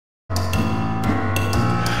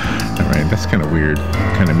That's kind of weird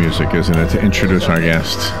kind of music, isn't it, to introduce our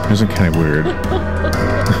guest? Isn't it kind of weird?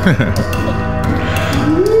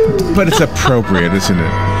 But it's appropriate, isn't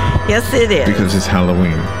it? Yes, it is. Because it's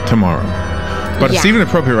Halloween tomorrow. But it's even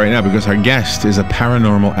appropriate right now because our guest is a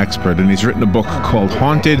paranormal expert, and he's written a book called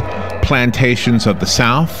Haunted Plantations of the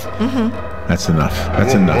South. That's enough.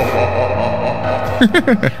 That's enough.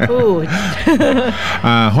 Ooh.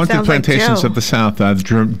 Haunted Plantations of the South,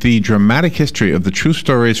 the dramatic history of the true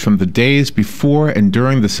stories from the days before and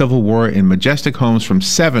during the Civil War in majestic homes from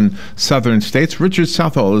 7 southern states. Richard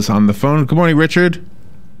Southall is on the phone. Good morning, Richard.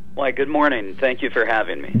 Why, good morning. Thank you for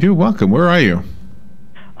having me. You're welcome. Where are you?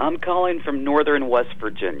 I'm calling from northern West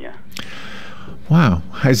Virginia. Wow.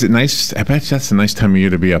 Is it nice? I bet that's a nice time of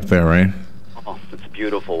year to be up there, right? Oh, it's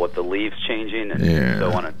beautiful with the leaves changing and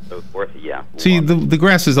so on and so forth. Yeah. See, the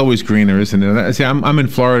grass is always greener, isn't it? See, I'm in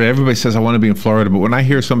Florida. Everybody says I want to be in Florida, but when I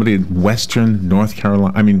hear somebody in western North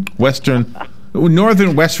Carolina,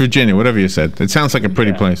 northern West Virginia, whatever you said, it sounds like a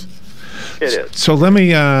pretty place. It is. So let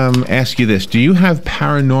me ask you this. Do you have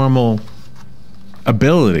paranormal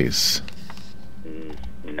abilities?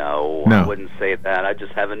 No, I wouldn't say that. I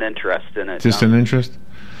just have an interest in it. Just an interest?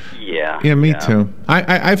 Yeah. Yeah, me too.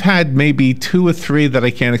 I've had maybe 2 or 3 that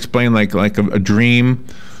I can't explain, like a dream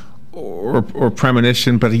or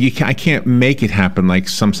premonition, but I can't make it happen like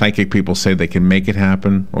some psychic people say they can make it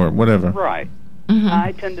happen or whatever. Right.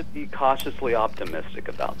 I tend to be cautiously optimistic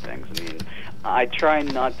about things. I mean, I try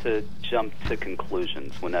not to jump to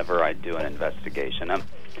conclusions whenever I do an investigation.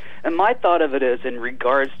 And my thought of it is, in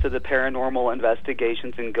regards to the paranormal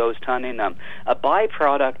investigations and ghost hunting, a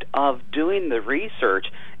byproduct of doing the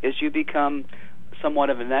research is you become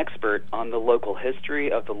somewhat of an expert on the local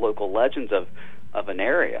history of the local legends of an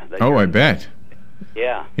area. Oh, I bet.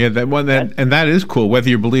 Yeah. Yeah, that is cool, whether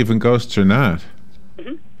you believe in ghosts or not.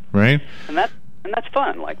 Right? And that's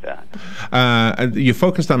fun, like that. You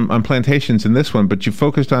focused on plantations in this one, but you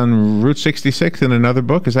focused on Route 66 in another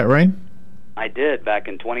book, is that right? I did, back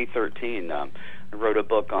in 2013. I wrote a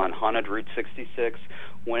book on Haunted Route 66,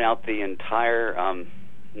 went out the entire,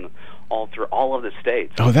 all through all of the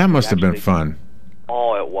states. Oh, that must have been fun.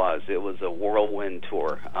 Oh, it was. It was a whirlwind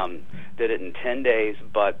tour. Did it in 10 days,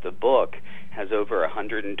 but the book has over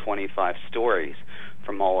 125 stories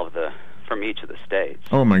from from each of the states.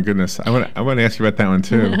 Oh my goodness! I want to ask you about that one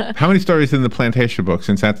too. How many stories in the Plantation book,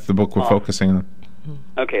 since that's the book we're focusing on?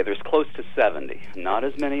 Okay, there's close to 70. Not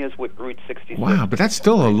as many as with Route 66. Wow, but that's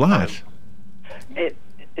still a lot. It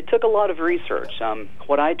took a lot of research.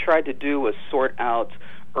 What I tried to do was sort out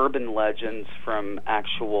urban legends from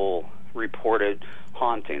actual reported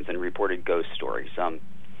hauntings and reported ghost stories.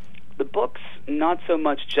 The book's not so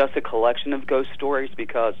much just a collection of ghost stories,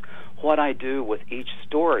 because what I do with each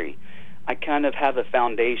story, I kind of have a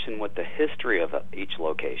foundation with the history of each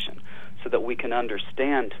location, so that we can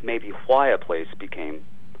understand maybe why a place became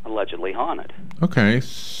allegedly haunted. Okay,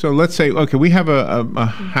 so let's say, we have a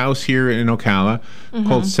house here in Ocala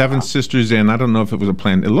called Seven Sisters Inn. I don't know if it was a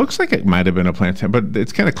plant. It looks like it might have been a plant, but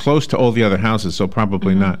it's kind of close to all the other houses, so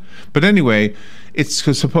probably not. But anyway, it's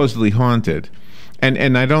supposedly haunted.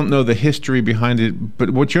 And I don't know the history behind it,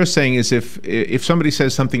 but what you're saying is if somebody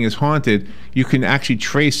says something is haunted, you can actually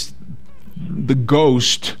trace the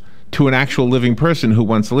ghost to an actual living person who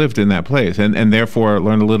once lived in that place, and therefore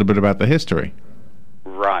learn a little bit about the history.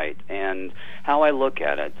 Right, and how I look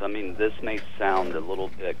at it, I mean, this may sound a little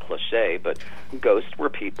bit cliche, but ghosts were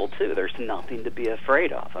people too. There's nothing to be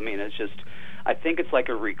afraid of. I mean, it's just, I think it's like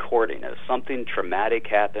a recording. If something traumatic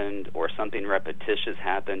happened or something repetitious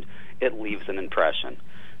happened, it leaves an impression.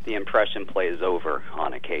 The impression plays over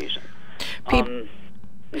on occasion.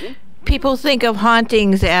 People think of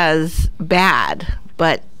hauntings as bad,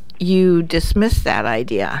 but you dismiss that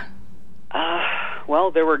idea.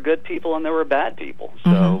 Well, there were good people and there were bad people,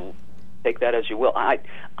 so take that as you will. I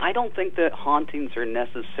don't think that hauntings are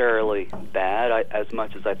necessarily bad as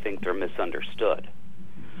much as I think they're misunderstood.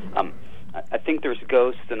 I think there's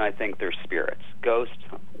ghosts and I think there's spirits. Ghosts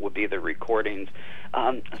would be the recordings.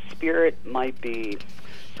 A spirit might be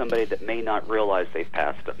somebody that may not realize they've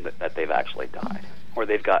passed, that they've actually died, or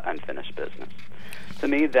they've got unfinished business. To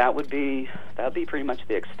me, that would be pretty much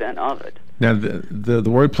the extent of it. Now, the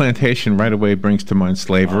word plantation right away brings to mind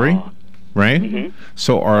slavery, right?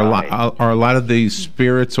 So are a lot of these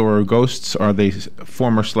spirits or ghosts, are they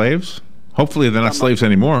former slaves? Hopefully, they're not slaves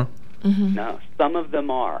anymore. No, some of them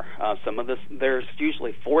are. There's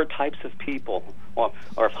usually 4 types of people or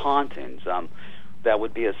of hauntings that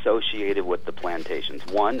would be associated with the plantations.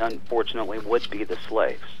 One, unfortunately, would be the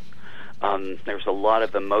slaves. There's a lot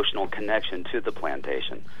of emotional connection to the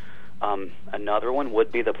plantation. Another one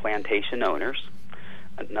would be the plantation owners.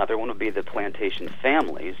 Another one would be the plantation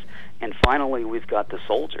families. And finally, we've got the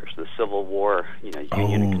soldiers, the Civil War, Union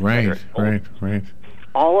and Confederate soldiers. Right.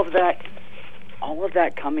 All of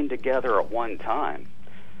that coming together at one time,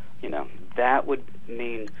 that would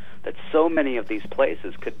mean that so many of these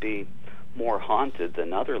places could be more haunted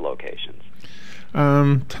than other locations.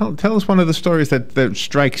 Tell us one of the stories that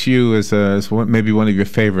strikes you as maybe one of your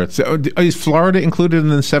favorites. Is Florida included in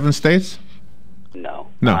the 7 states? No.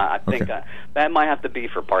 No. I think that might have to be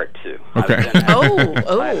for part 2. Okay.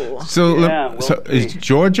 So is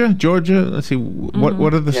Georgia? Let's see.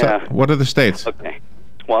 What are the states? Okay.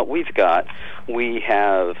 Well, we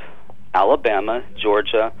have Alabama,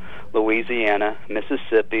 Georgia, Louisiana,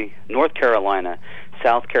 Mississippi, North Carolina,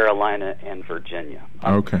 South Carolina, and Virginia.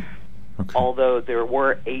 Okay. Although there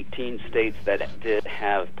were 18 states that did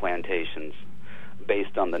have plantations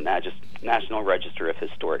based on the National Register of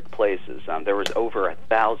Historic Places. There was over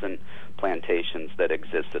 1,000 plantations that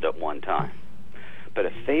existed at one time. But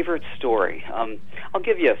a favorite story, I'll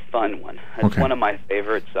give you a fun one. It's one of my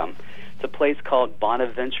favorites. It's a place called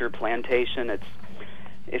Bonaventure Plantation.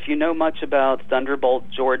 If you know much about Thunderbolt,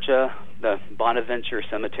 Georgia, the Bonaventure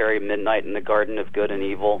Cemetery, Midnight in the Garden of Good and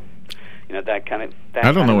Evil, that kind of.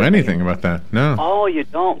 I don't know anything about that. No. Oh, you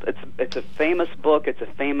don't? It's a famous book. It's a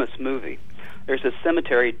famous movie. There's a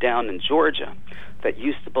cemetery down in Georgia that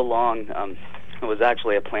used to belong. It was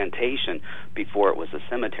actually a plantation before it was a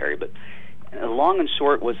cemetery. But long and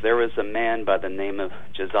short there was a man by the name of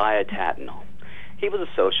Josiah Tatnall. He was a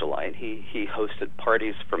socialite. He hosted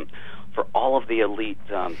parties for all of the elite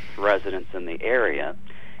residents in the area.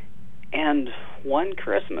 And one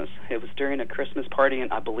Christmas, it was during a Christmas party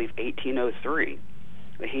in, I believe, 1803.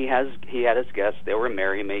 He had his guests. They were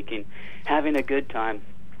merrymaking, having a good time.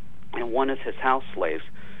 And one of his house slaves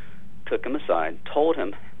took him aside, told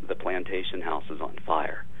him the plantation house is on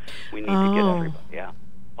fire. We need to get everybody out.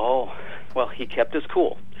 Oh, well, he kept his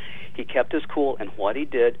cool. And what he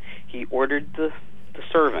did, he ordered the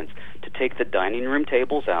servants to take the dining room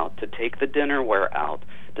tables out, to take the dinnerware out,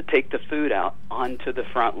 to take the food out onto the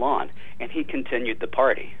front lawn, and he continued the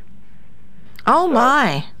party.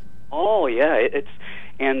 My. Oh, yeah,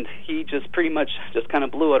 and he just pretty much just kind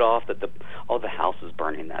of blew it off that the house is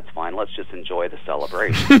burning. That's fine. Let's just enjoy the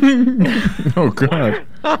celebration. Oh God!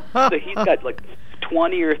 So he's got like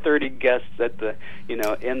 20 or 30 guests at the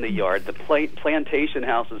in the yard. The plantation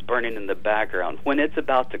house is burning in the background. When it's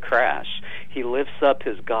about to crash, he lifts up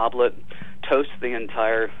his goblet, toasts the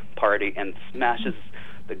entire party, and smashes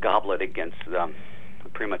the goblet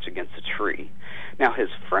pretty much against a tree. Now his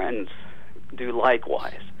friends do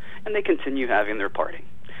likewise, and they continue having their party.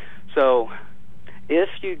 So if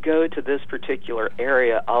you go to this particular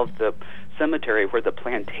area of the cemetery where the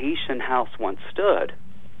plantation house once stood,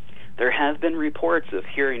 there have been reports of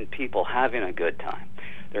hearing people having a good time.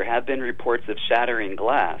 There have been reports of shattering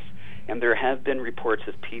glass, and there have been reports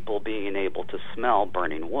of people being able to smell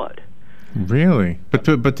burning wood. Really? But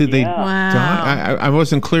did they die? I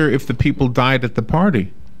wasn't clear if the people died at the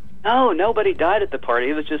party. No, nobody died at the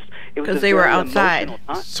party. It was because they were outside.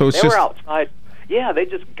 So they were outside. Yeah, they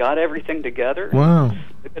just got everything together. Wow.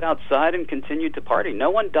 Took it outside and continued to party. No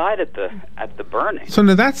one died at the burning. So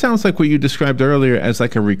now that sounds like what you described earlier as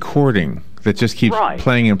like a recording that just keeps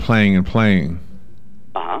playing and playing and playing.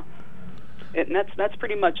 Uh-huh. And that's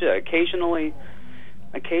pretty much it. Occasionally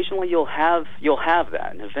you'll have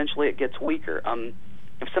that, and eventually it gets weaker.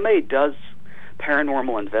 If somebody does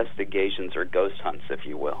paranormal investigations or ghost hunts, if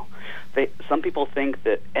you will, some people think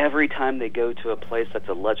that every time they go to a place that's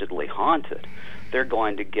allegedly haunted, they're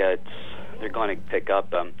going to pick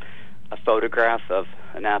up a photograph of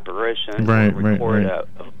an apparition, or record a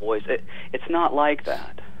voice. It's not like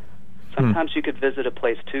that. Sometimes you could visit a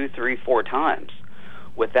place 2, 3, 4 times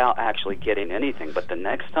without actually getting anything, but the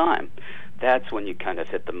next time, that's when you kind of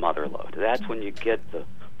hit the mother lode. That's when you get the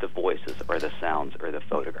voices or the sounds or the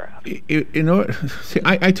photograph. See,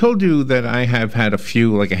 I told you that I have had a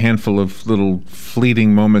handful of little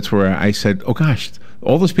fleeting moments where I said, oh gosh,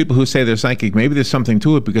 all those people who say they're psychic, maybe there's something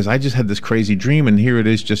to it, because I just had this crazy dream and here it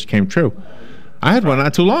is, just came true. I had one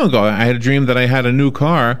not too long ago. I had a dream that I had a new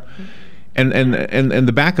car and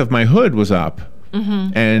the back of my hood was up.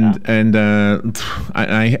 Mm-hmm. And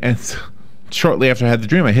shortly after I had the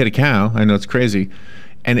dream, I hit a cow. I know it's crazy.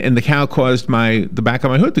 And the cow caused the back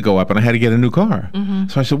of my hood to go up, and I had to get a new car. Mm-hmm.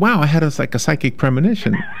 So I said, "Wow, I had a psychic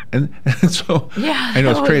premonition," and so I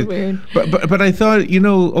know it's crazy. Weird. But I thought,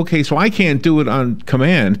 okay, so I can't do it on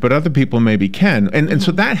command, but other people maybe can, and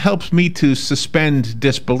so that helps me to suspend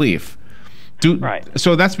disbelief. Right.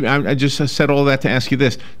 So I just said all that to ask you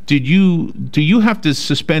this: do you have to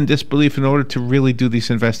suspend disbelief in order to really do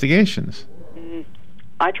these investigations?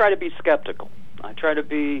 I try to be skeptical. I try to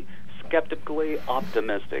be skeptically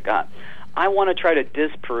optimistic. I want to try to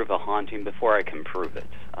disprove a haunting before I can prove it.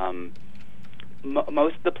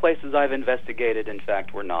 Most of the places I've investigated, in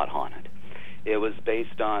fact, were not haunted. It was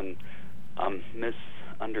based on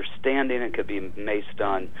misunderstanding. It could be based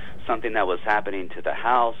on something that was happening to the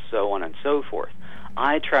house, so on and so forth.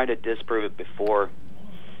 I try to disprove it before,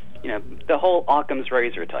 the whole Occam's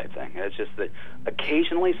razor type thing. It's just that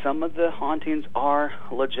occasionally some of the hauntings are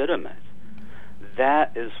legitimate.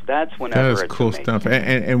 That's whenever that is it's cool amazing. stuff.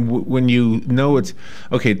 And when you know it's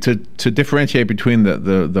okay to differentiate between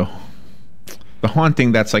the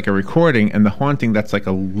haunting that's like a recording and the haunting that's like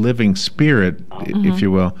a living spirit, if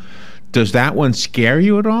you will. Does that one scare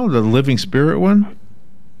you at all? The living spirit one?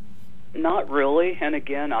 Not really. And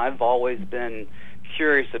again, I've always been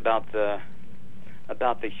curious about the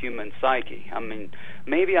human psyche. I mean,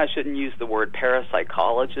 maybe I shouldn't use the word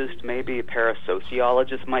parapsychologist. Maybe a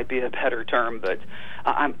parasociologist might be a better term. But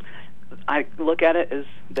I look at it as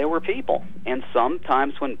they were people, and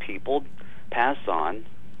sometimes when people pass on,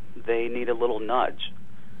 they need a little nudge.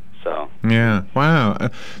 So yeah, wow.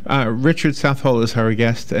 Richard Southall is our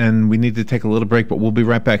guest, and we need to take a little break, but we'll be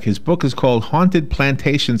right back. His book is called Haunted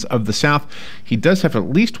Plantations of the South. He does have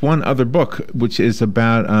at least one other book, which is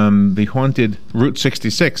about the haunted Route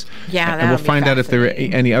 66. Yeah, and we'll find out if there are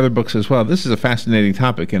any other books as well. This is a fascinating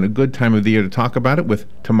topic and a good time of the year to talk about it, with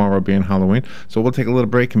tomorrow being Halloween. So we'll take a little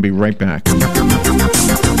break and be right back.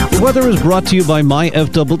 The weather is brought to you by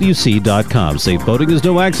myfwc.com. Safe boating is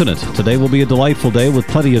no accident. Today will be a delightful day with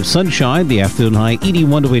plenty of sunshine, the afternoon high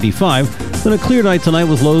 81 to 85. Then a clear night tonight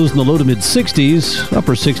with lows in the low to mid-60s,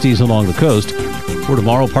 upper 60s along the coast. For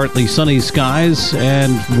tomorrow, partly sunny skies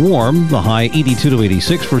and warm, the high 82 to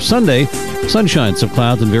 86. For Sunday, sunshine, some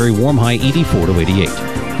clouds, and very warm, high 84 to 88.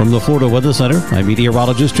 From the Florida Weather Center, I'm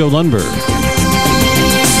meteorologist Joe Lundberg.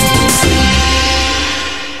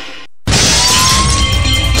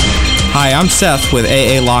 Hi, I'm Seth with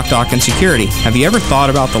AA Lock, Dock, and Security. Have you ever thought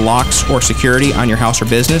about the locks or security on your house or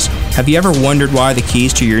business? Have you ever wondered why the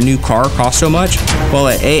keys to your new car cost so much? Well,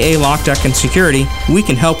 at AA Lock, Dock, and Security, we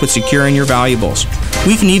can help with securing your valuables.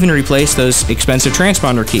 We can even replace those expensive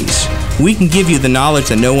transponder keys. We can give you the knowledge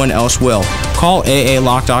that no one else will. Call AA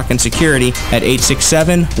Lock, Dock, and Security at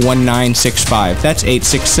 867-1965. That's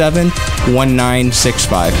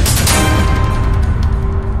 867-1965.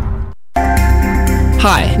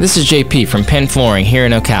 Hi, this is JP from Penn Flooring here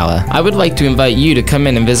in Ocala. I would like to invite you to come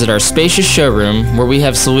in and visit our spacious showroom where we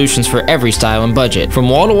have solutions for every style and budget. From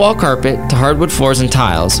wall-to-wall carpet to hardwood floors and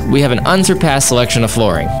tiles, we have an unsurpassed selection of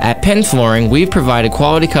flooring. At Penn Flooring, we've provided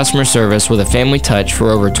quality customer service with a family touch for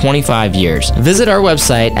over 25 years. Visit our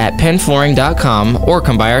website at pennflooring.com or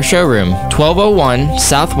come by our showroom, 1201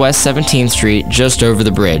 Southwest 17th Street, just over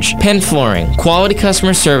the bridge. Penn Flooring, quality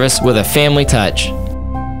customer service with a family touch.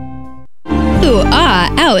 Ooh,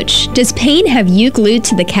 ouch. Does pain have you glued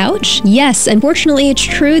to the couch? Yes, unfortunately it's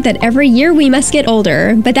true that every year we must get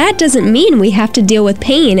older, but that doesn't mean we have to deal with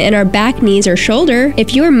pain in our back, knees, or shoulder.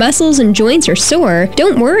 If your muscles and joints are sore,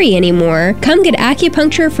 don't worry anymore. Come get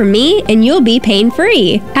acupuncture from me and you'll be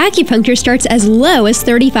pain-free. Acupuncture starts as low as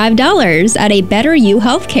 $35 at a Better You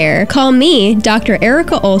Healthcare. Call me, Dr.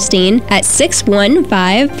 Erica Olstein, at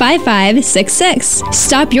 615-5566.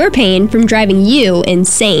 Stop your pain from driving you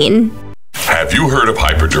insane. Have you heard of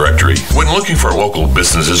Hyperdirectory? When looking for local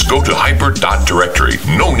businesses, go to hyper.directory.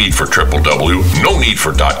 No need for www, no need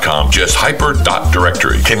for .com, just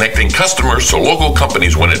hyper.directory. Connecting customers to local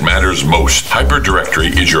companies when it matters most.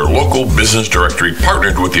 Hyperdirectory is your local business directory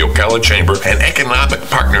partnered with the Ocala Chamber and Economic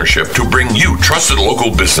Partnership to bring you trusted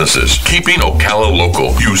local businesses. Keeping Ocala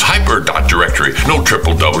local. Use hyper.directory. No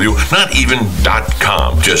www, not even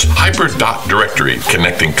 .com, just hyper.directory.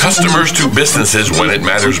 Connecting customers to businesses when it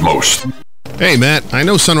matters most. Hey, Matt, I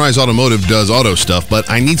know Sunrise Automotive does auto stuff, but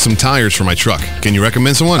I need some tires for my truck. Can you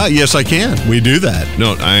recommend someone? Yes, I can. We do that.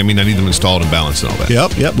 No, I mean, I need them installed and balanced and all that.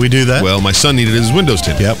 Yep, we do that. Well, my son needed his windows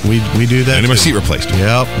tinted. Yep, we do that. I need my seat replaced.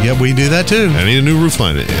 Yep, we do that too. I need a new roof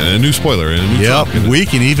line, and a new spoiler, and a new trunk. Yep, we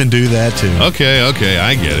can even do that too. Okay,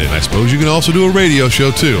 I get it. I suppose you can also do a radio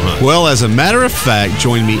show too, huh? Well, as a matter of fact,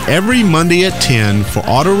 join me every Monday at 10 for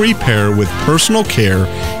auto repair with personal care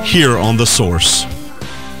here on The Source.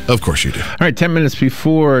 Of course you do. All right, 10 minutes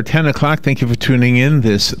before 10 o'clock. Thank you for tuning in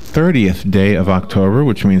this 30th day of October,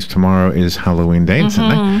 which means tomorrow is Halloween Day. It's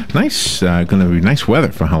going to be nice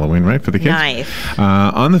weather for Halloween, right, for the kids? Nice.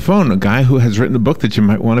 On the phone, a guy who has written a book that you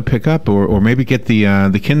might want to pick up, or maybe get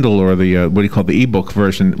the Kindle or the, what do you call the ebook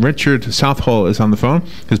version. Richard Southall is on the phone.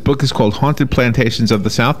 His book is called Haunted Plantations of the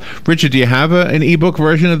South. Richard, do you have an ebook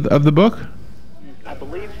version of the book?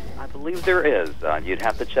 believe there is. You'd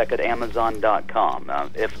have to check at Amazon.com.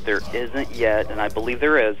 If there isn't yet, and I believe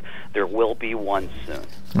there is, there will be one soon.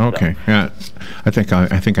 Okay, yeah, I think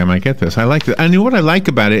I might get this. I like it. I mean, what I like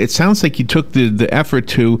about it, it sounds like you took the effort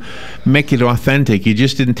to make it authentic. You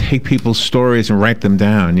just didn't take people's stories and write them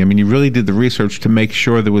down. I mean, you really did the research to make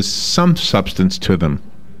sure there was some substance to them.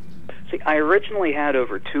 See, I originally had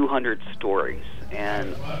over 200 stories,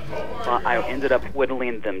 and I ended up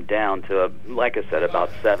whittling them down to, like I said, about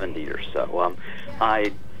 70 or so.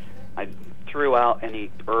 I threw out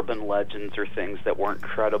any urban legends or things that weren't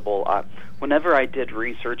credible. Whenever I did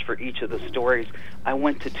research for each of the stories, I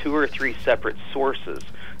went to 2 or 3 separate sources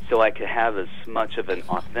so I could have as much of an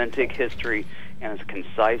authentic history and as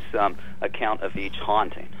concise account of each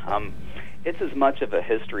haunting. It's as much of a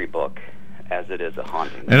history book as it is a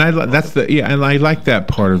haunting. And and I like that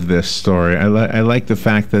part of this story. I like the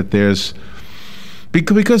fact that there's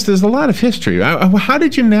because there's a lot of history. How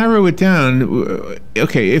did you narrow it down?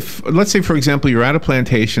 Okay, if let's say for example you're at a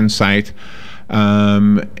plantation site,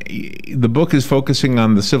 the book is focusing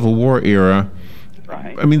on the Civil War era.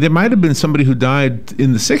 Right. I mean, there might have been somebody who died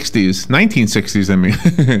in the 60s, 1960s, I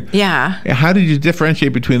mean. Yeah. How did you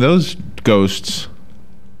differentiate between those ghosts?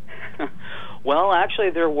 Well,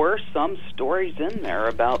 actually, there were some stories in there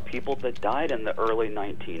about people that died in the early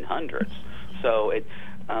 1900s. So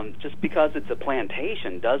just because it's a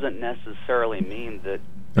plantation doesn't necessarily mean that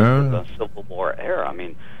it's the Civil War era. I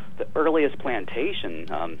mean, the earliest plantation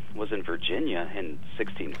was in Virginia in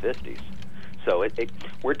 1650s. So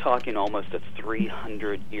we're talking almost a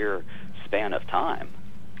 300-year span of time.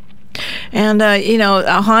 And,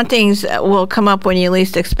 hauntings will come up when you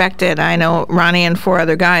least expect it. I know Ronnie and 4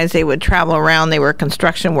 other guys, they would travel around. They were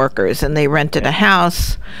construction workers, and they rented a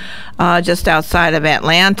house just outside of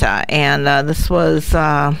Atlanta. And this was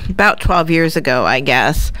about 12 years ago, I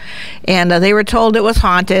guess. And they were told it was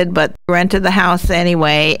haunted, but they rented the house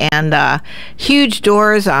anyway. And huge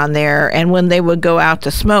doors on there. And when they would go out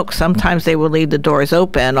to smoke, sometimes they would leave the doors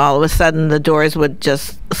open. All of a sudden, the doors would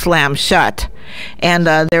just slam shut. And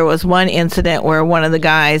there was one incident where one of the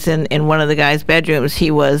guys in one of the guys' bedrooms, he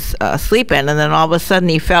was sleeping, and then all of a sudden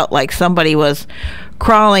he felt like somebody was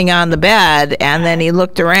crawling on the bed, and then he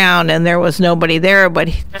looked around and there was nobody there, but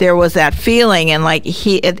there was that feeling, and like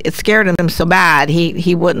it scared him so bad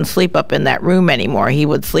he wouldn't sleep up in that room anymore.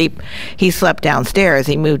 He slept downstairs.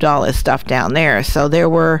 He moved all his stuff down there. So there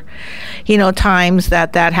were times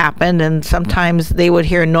that happened, and sometimes they would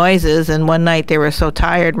hear noises, and one night they were so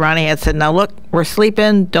tired, Ronnie had said, "Now look, we're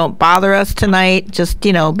sleeping, don't bother us tonight, just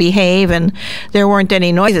behave." And there weren't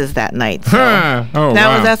any noises that night. So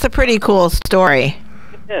that's a pretty cool story.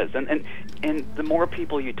 It is, and the more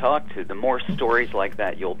people you talk to, the more stories like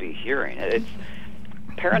that you'll be hearing.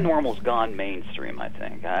 Paranormal's gone mainstream, I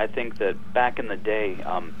think. I think that back in the day,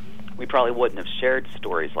 we probably wouldn't have shared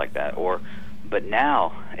stories like that, but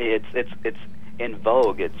now it's in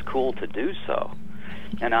vogue. It's cool to do so,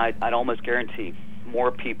 and I'd almost guarantee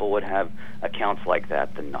more people would have accounts like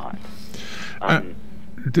that than not.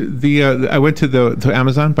 I went to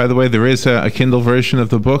Amazon. By the way, there is a Kindle version of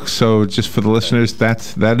the book. So just for the listeners,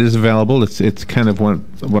 that is available. It's kind of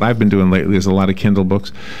what I've been doing lately is a lot of Kindle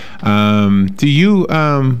books.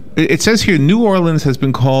 It says here New Orleans has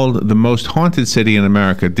been called the most haunted city in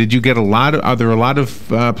America. Did you get are there a lot of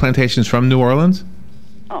plantations from New Orleans?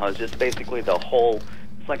 Oh, it's just basically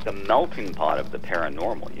it's like the melting pot of the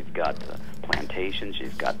paranormal. You've got the plantations,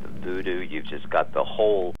 you've got the voodoo, you've just got the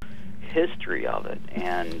whole history of it.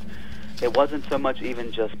 And it wasn't so much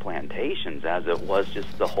even just plantations as it was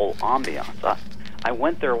just the whole ambiance. I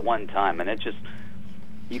went there one time, and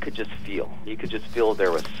you could just feel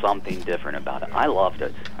there was something different about it. I loved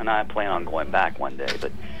it, and I plan on going back one day.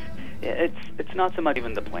 But it's not so much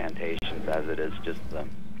even the plantations as it is just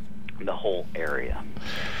the whole area.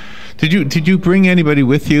 Did you bring anybody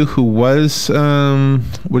with you who was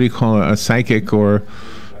a psychic or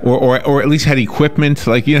at least had equipment?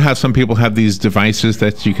 Like, how some people have these devices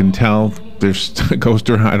that you can tell there's a ghost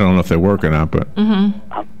or I don't know if they work or not, but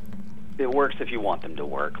it works if you want them to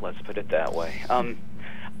work. Let's put it that way.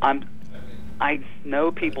 I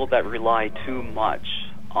know people that rely too much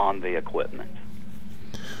on the equipment.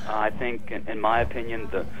 I think, in my opinion,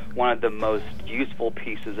 one of the most useful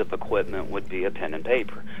pieces of equipment would be a pen and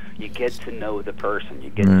paper. You get to know the person. You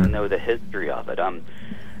get to know the history of it.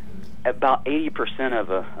 About 80% of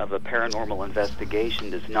a paranormal investigation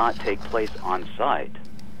does not take place on site.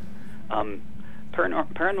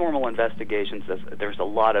 Paranormal investigations, there's a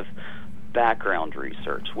lot of background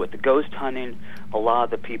research. With the ghost hunting, a lot of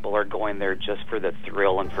the people are going there just for the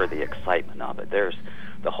thrill and for the excitement of it.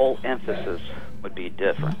 The whole emphasis would be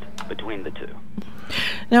different between the two.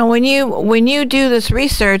 Now, when you do this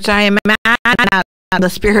research, I imagine that the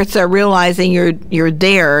spirits are realizing you're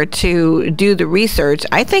there to do the research.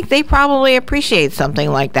 I think they probably appreciate something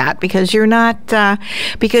like that because you're not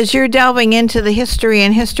because you're delving into the history,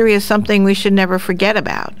 and history is something we should never forget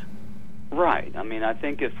about. Right. I mean, I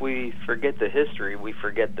think if we forget the history, we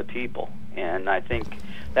forget the people, and I think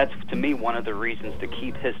that's, to me, one of the reasons to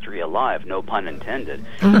keep history alive, no pun intended,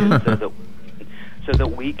 is so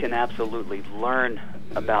that we can absolutely learn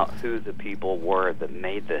about who the people were that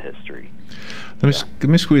made the history. Let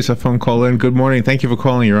me squeeze a phone call in. Good morning. Thank you for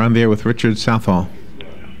calling. You're on there with Richard Southall.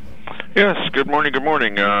 Yes, good morning, good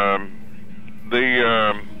morning.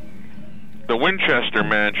 The Winchester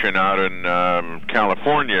Mansion out in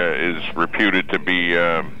California is reputed to be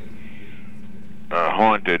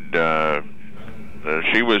haunted.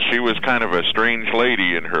 She was kind of a strange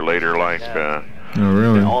lady in her later life. Oh,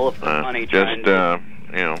 really? And all of the money just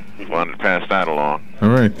wanted to pass that along. All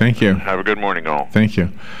right, thank you. Have a good morning, all. Thank you.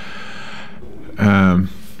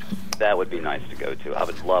 That would be nice to go to. I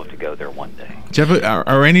would love to go there one day. Jeff,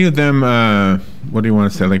 are any of them, what do you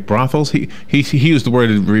want to say, like brothels? He used the word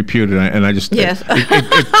reputed, and I just... Yes.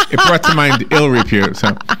 It brought to mind ill repute.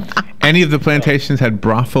 So, any of the plantations had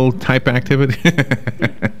brothel-type activity?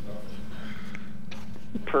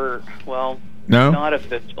 No? Not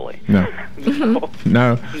officially. No.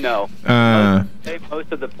 No. No.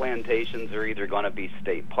 Most of the plantations are either going to be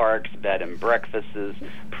state parks, bed and breakfasts,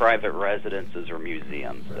 private residences, or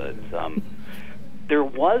museums. But, there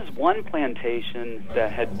was one plantation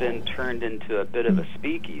that had been turned into a bit of a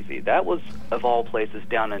speakeasy. That was, of all places,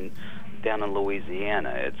 down in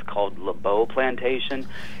Louisiana. It's called LeBeau Plantation.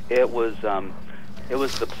 It was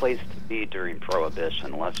the place to be during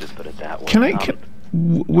Prohibition. Let's just put it that way. Absolutely.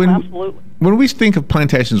 When we think of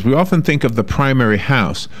plantations, we often think of the primary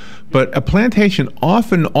house, but a plantation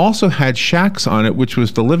often also had shacks on it, which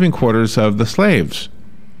was the living quarters of the slaves.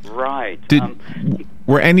 Right.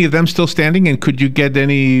 Were any of them still standing, and could you get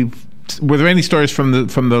any? Were there any stories from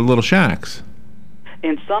the little shacks?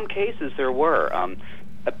 In some cases, there were.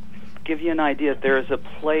 Give you an idea. There's a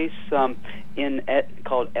place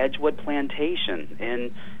called Edgewood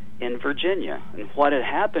Plantation in Virginia, and what had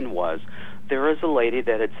happened was, there was a lady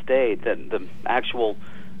that had stayed, that the actual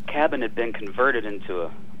cabin had been converted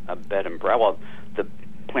into a bed and breakfast. Well, the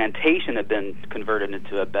plantation had been converted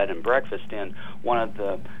into a bed and breakfast, and one of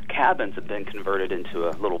the cabins had been converted into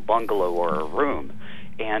a little bungalow or a room.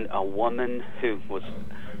 And a woman who was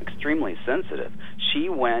extremely sensitive, she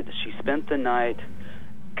spent the night,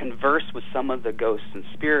 conversed with some of the ghosts and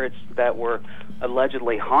spirits that were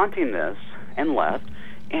allegedly haunting this, and left.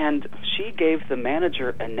 And she gave the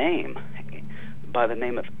manager a name by the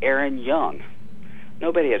name of Aaron Young.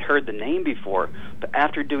 Nobody had heard the name before, but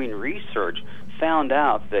after doing research, found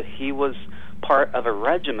out that he was part of a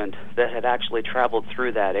regiment that had actually traveled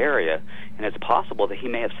through that area, and it's possible that he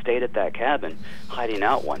may have stayed at that cabin, hiding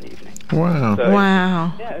out one evening. Wow. So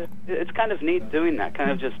wow. It's kind of neat doing that,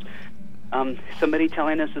 kind of just somebody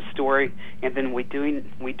telling us a story, and then we do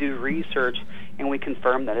research, and we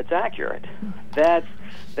confirm that it's accurate. That's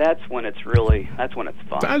when it's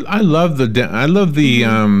fun. I love the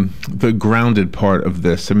grounded part of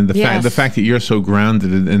this. I mean, the fact that you're so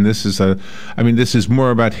grounded, and this is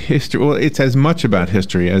more about history. Well, it's as much about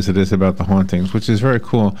history as it is about the hauntings, which is very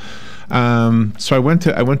cool. So I went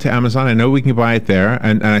to Amazon. I know we can buy it there,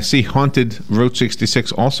 and I see Haunted Route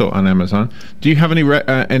 66 also on Amazon. Do you have any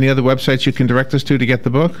other websites you can direct us to get the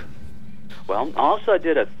book? Well, also I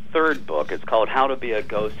did a third book. It's called How to Be a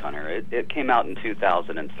Ghost Hunter. It came out in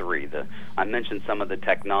 2003. I mentioned some of the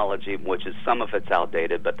technology, which is some of it's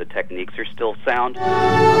outdated, but the techniques are still sound.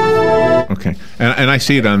 Okay, and I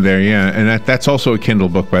see it on there, yeah. And that's also a Kindle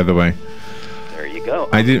book, by the way. There you go.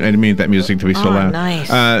 I didn't mean that music to be so loud. Nice.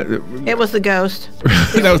 It was the ghost.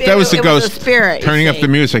 that was the ghost. Was the spirit, turning up the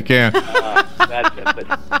music, yeah. That's it.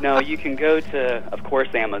 But no, you can go to, of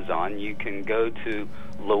course, Amazon. You can go to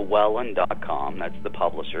Llewellyn.com. That's the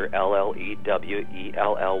publisher,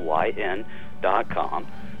 LLEWELLYN.com.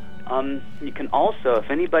 You can also,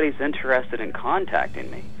 if anybody's interested in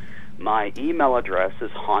contacting me, my email address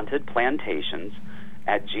is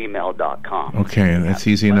hauntedplantations@gmail.com. Okay, that's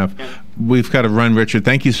easy enough. We've got to run, Richard.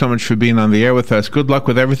 Thank you so much for being on the air with us. Good luck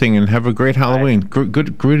with everything, and have a great Halloween. Good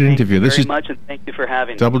interview. Thank you very much, and thank you for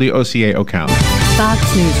having me. WOCA Ocala.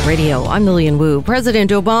 Fox News Radio, I'm Lillian Wu.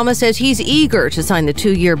 President Obama says he's eager to sign the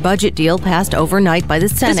 2-year budget deal passed overnight by the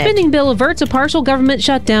Senate. The spending bill averts a partial government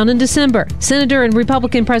shutdown in December. Senator and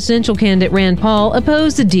Republican presidential candidate Rand Paul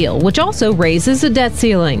opposed the deal, which also raises the debt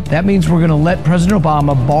ceiling. That means we're going to let President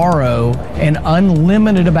Obama borrow an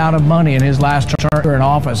unlimited amount of money in his last term in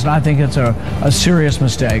office, and I think it's a serious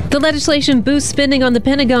mistake. The legislation boosts spending on the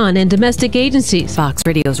Pentagon and domestic agencies. Fox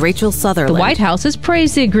Radio's Rachel Sutherland. The White House has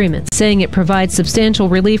praised the agreement, saying it provides substantial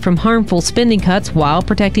relief from harmful spending cuts while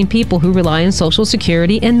protecting people who rely on Social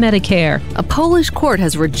Security and Medicare. A Polish court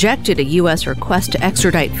has rejected a U.S. request to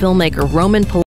extradite filmmaker Roman Polanski